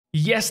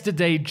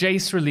Yesterday,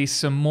 Jace released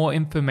some more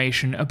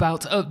information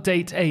about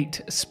Update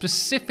 8,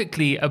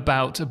 specifically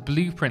about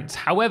blueprints.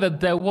 However,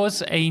 there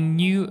was a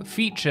new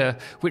feature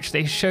which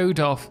they showed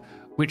off,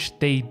 which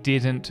they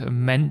didn't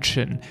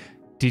mention.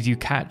 Did you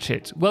catch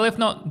it? Well, if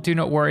not, do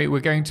not worry, we're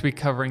going to be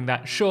covering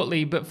that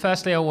shortly, but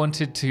firstly I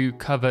wanted to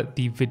cover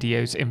the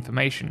video's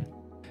information.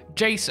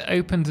 Jace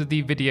opened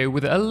the video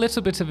with a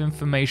little bit of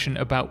information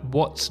about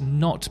what's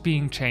not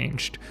being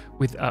changed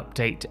with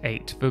Update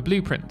 8 for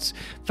blueprints.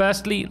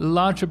 Firstly,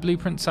 larger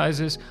blueprint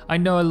sizes. I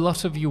know a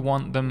lot of you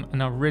want them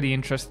and are really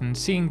interested in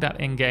seeing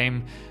that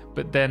in-game,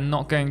 but they're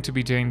not going to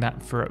be doing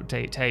that for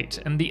Update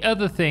 8. And the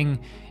other thing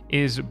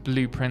is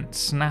blueprint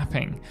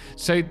snapping.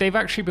 So they've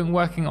actually been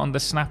working on the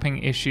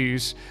snapping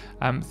issues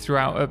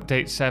throughout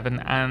Update 7,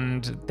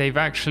 and they've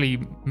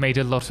actually made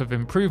a lot of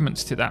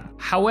improvements to that.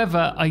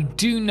 However, I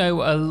do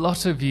know a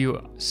lot of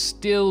you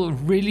still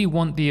really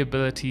want the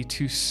ability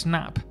to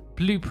snap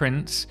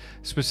blueprints,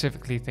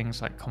 specifically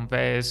things like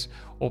conveyors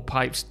or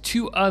pipes,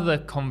 to other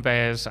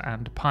conveyors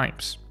and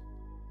pipes,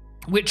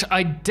 which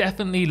I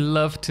definitely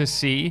love to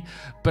see,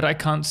 but I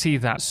can't see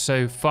that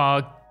so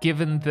far,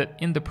 given that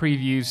in the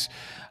previews,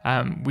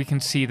 we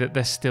can see that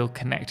they're still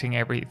connecting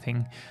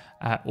everything,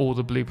 all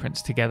the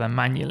blueprints together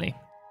manually.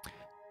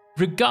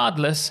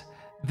 Regardless,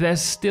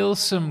 there's still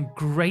some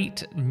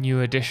great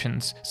new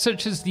additions,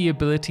 such as the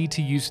ability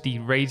to use the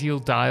radial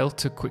dial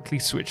to quickly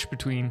switch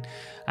between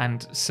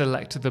and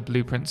select the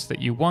blueprints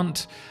that you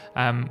want,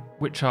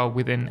 which are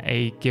within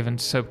a given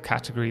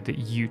subcategory that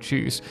you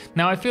choose.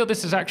 Now, I feel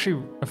this is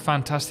actually a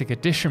fantastic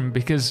addition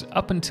because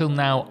up until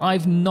now,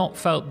 I've not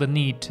felt the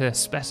need to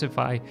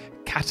specify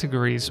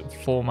categories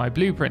for my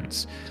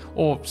blueprints,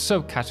 or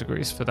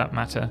subcategories for that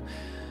matter.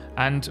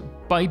 And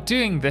by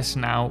doing this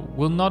now,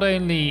 we'll not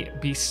only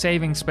be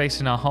saving space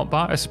in our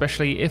hotbar,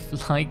 especially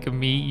if, like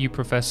me, you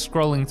prefer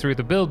scrolling through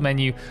the build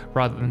menu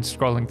rather than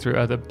scrolling through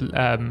other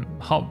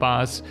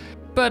hotbars,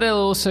 but it'll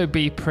also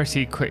be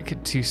pretty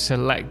quick to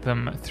select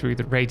them through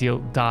the radial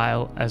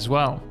dial as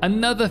well.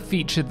 Another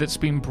feature that's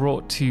been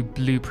brought to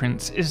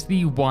blueprints is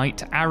the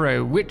white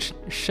arrow, which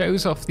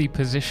shows off the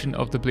position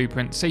of the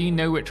blueprint so you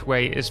know which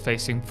way is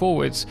facing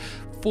forwards.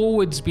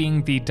 Forwards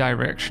being the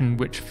direction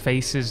which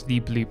faces the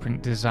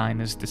blueprint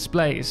designer's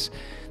displays.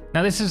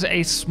 Now, this is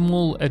a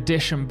small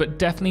addition, but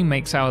definitely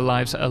makes our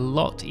lives a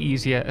lot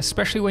easier,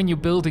 especially when you're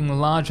building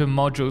larger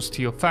modules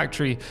to your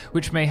factory,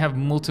 which may have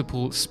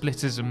multiple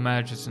splitters and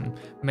mergers and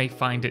may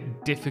find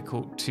it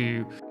difficult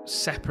to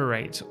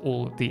separate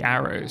all of the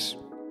arrows.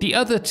 The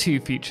other two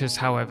features,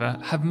 however,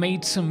 have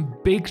made some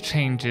big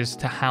changes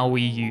to how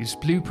we use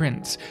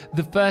blueprints.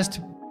 The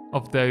first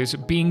of those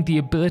being the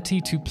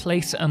ability to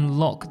place and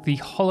lock the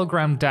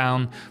hologram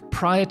down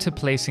prior to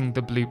placing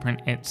the blueprint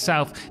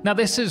itself. Now,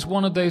 this is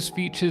one of those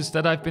features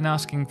that I've been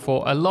asking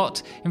for a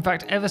lot, in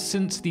fact ever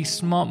since the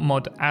Smart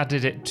Mod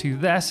added it to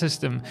their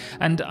system,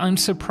 and I'm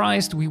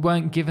surprised we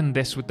weren't given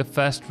this with the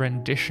first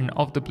rendition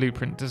of the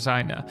blueprint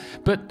designer.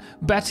 But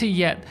better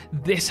yet,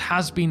 this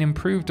has been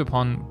improved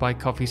upon by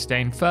Coffee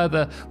Stain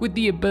further with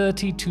the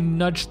ability to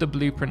nudge the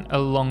blueprint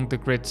along the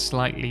grid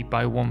slightly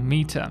by 1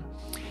 meter.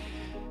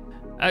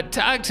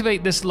 To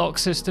activate this lock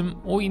system,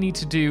 all you need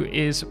to do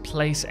is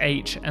place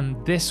H,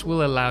 and this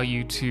will allow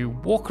you to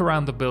walk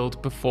around the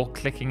build before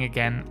clicking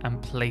again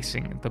and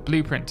placing the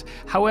blueprint.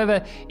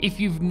 However, if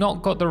you've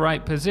not got the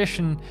right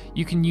position,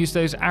 you can use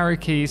those arrow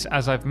keys,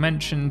 as I've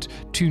mentioned,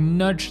 to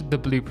nudge the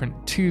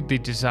blueprint to the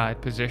desired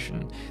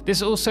position.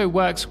 This also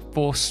works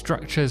for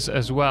structures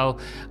as well,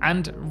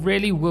 and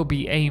really will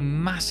be a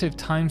massive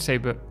time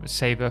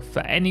saver for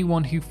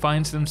anyone who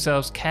finds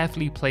themselves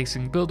carefully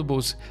placing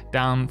buildables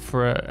down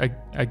for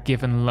a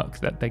given look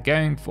that they're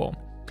going for.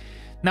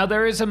 Now,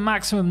 there is a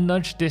maximum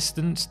nudge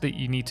distance that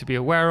you need to be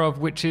aware of,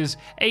 which is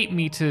 8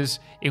 meters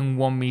in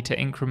 1 meter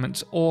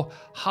increments, or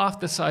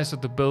half the size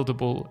of the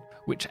buildable,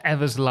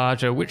 whichever's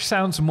larger, which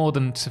sounds more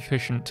than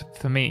sufficient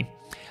for me.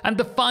 And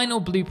the final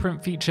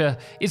blueprint feature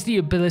is the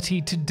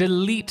ability to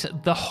delete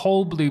the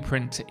whole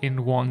blueprint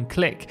in 1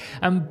 click.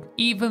 And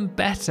even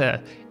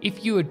better,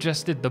 if you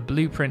adjusted the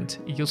blueprint,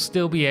 you'll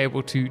still be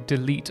able to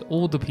delete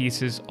all the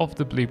pieces of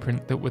the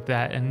blueprint that were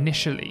there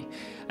initially.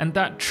 And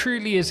that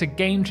truly is a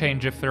game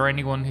changer for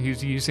anyone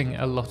who's using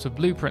a lot of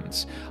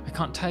blueprints. I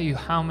can't tell you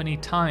how many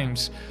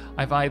times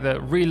I've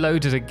either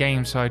reloaded a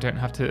game so I don't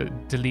have to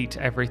delete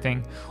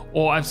everything,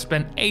 or I've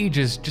spent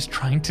ages just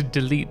trying to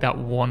delete that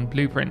one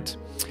blueprint.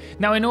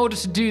 Now, in order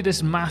to do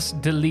this mass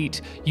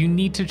delete, you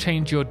need to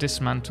change your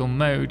dismantle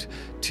mode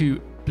to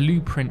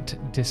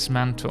blueprint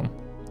dismantle,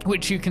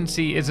 which you can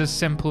see is as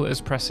simple as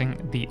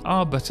pressing the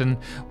R button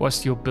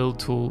whilst your build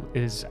tool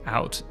is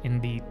out in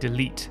the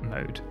delete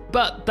mode.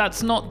 But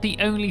that's not the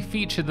only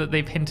feature that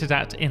they've hinted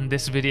at in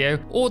this video,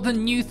 or the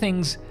new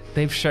things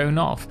they've shown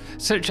off,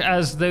 such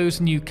as those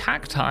new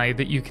cacti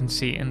that you can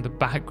see in the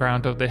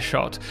background of this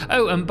shot.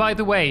 Oh, and by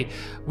the way,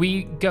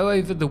 we go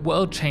over the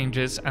world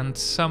changes and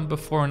some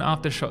before and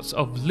after shots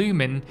of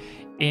Lumen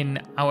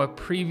in our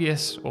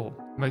previous or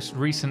most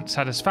recent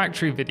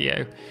Satisfactory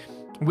video.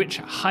 which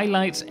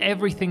highlights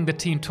everything the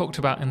team talked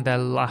about in their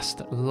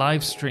last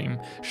live stream,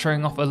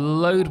 showing off a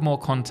load more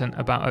content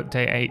about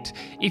Update 8.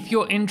 If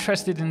you're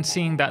interested in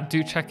seeing that,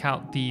 do check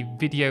out the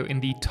video in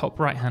the top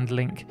right hand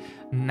link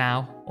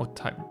now, or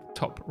type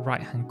top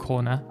right hand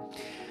corner.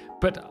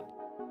 But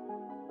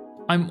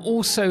I'm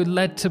also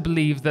led to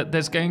believe that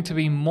there's going to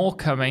be more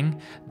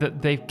coming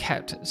that they've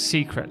kept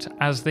secret,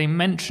 as they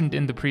mentioned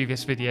in the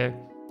previous video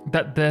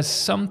that there's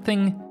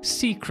something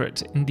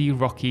secret in the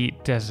rocky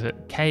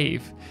desert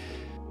cave.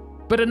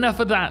 But enough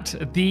of that.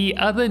 The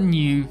other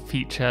new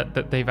feature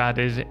that they've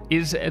added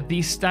is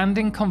the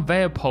standing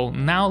conveyor pole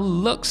now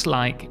looks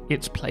like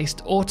it's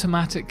placed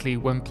automatically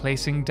when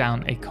placing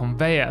down a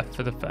conveyor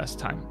for the first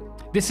time.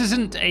 This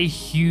isn't a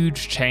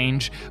huge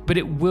change, but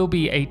it will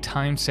be a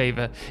time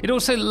saver. It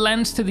also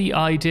lends to the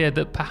idea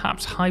that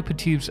perhaps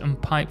hypertubes and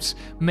pipes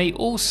may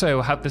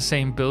also have the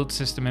same build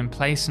system in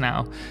place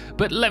now.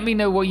 But let me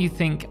know what you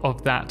think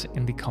of that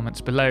in the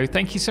comments below.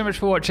 Thank you so much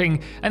for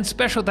watching, and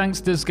special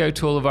thanks does go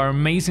to all of our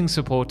amazing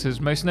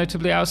supporters, most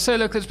notably our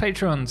Soloclipse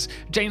patrons,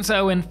 James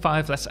Owen,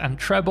 Fiveless and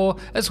Trebor,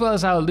 as well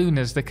as our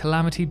Lunas, the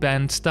Calamity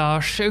Ben, Star,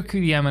 Shoku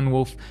the Yemen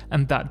Wolf,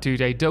 and That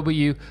Dude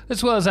AW,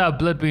 as well as our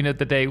Blood Moon of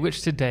the day,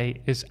 which today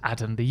is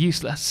Adam the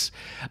Useless.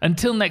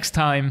 Until next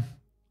time,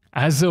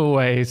 as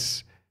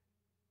always,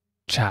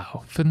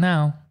 ciao for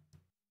now.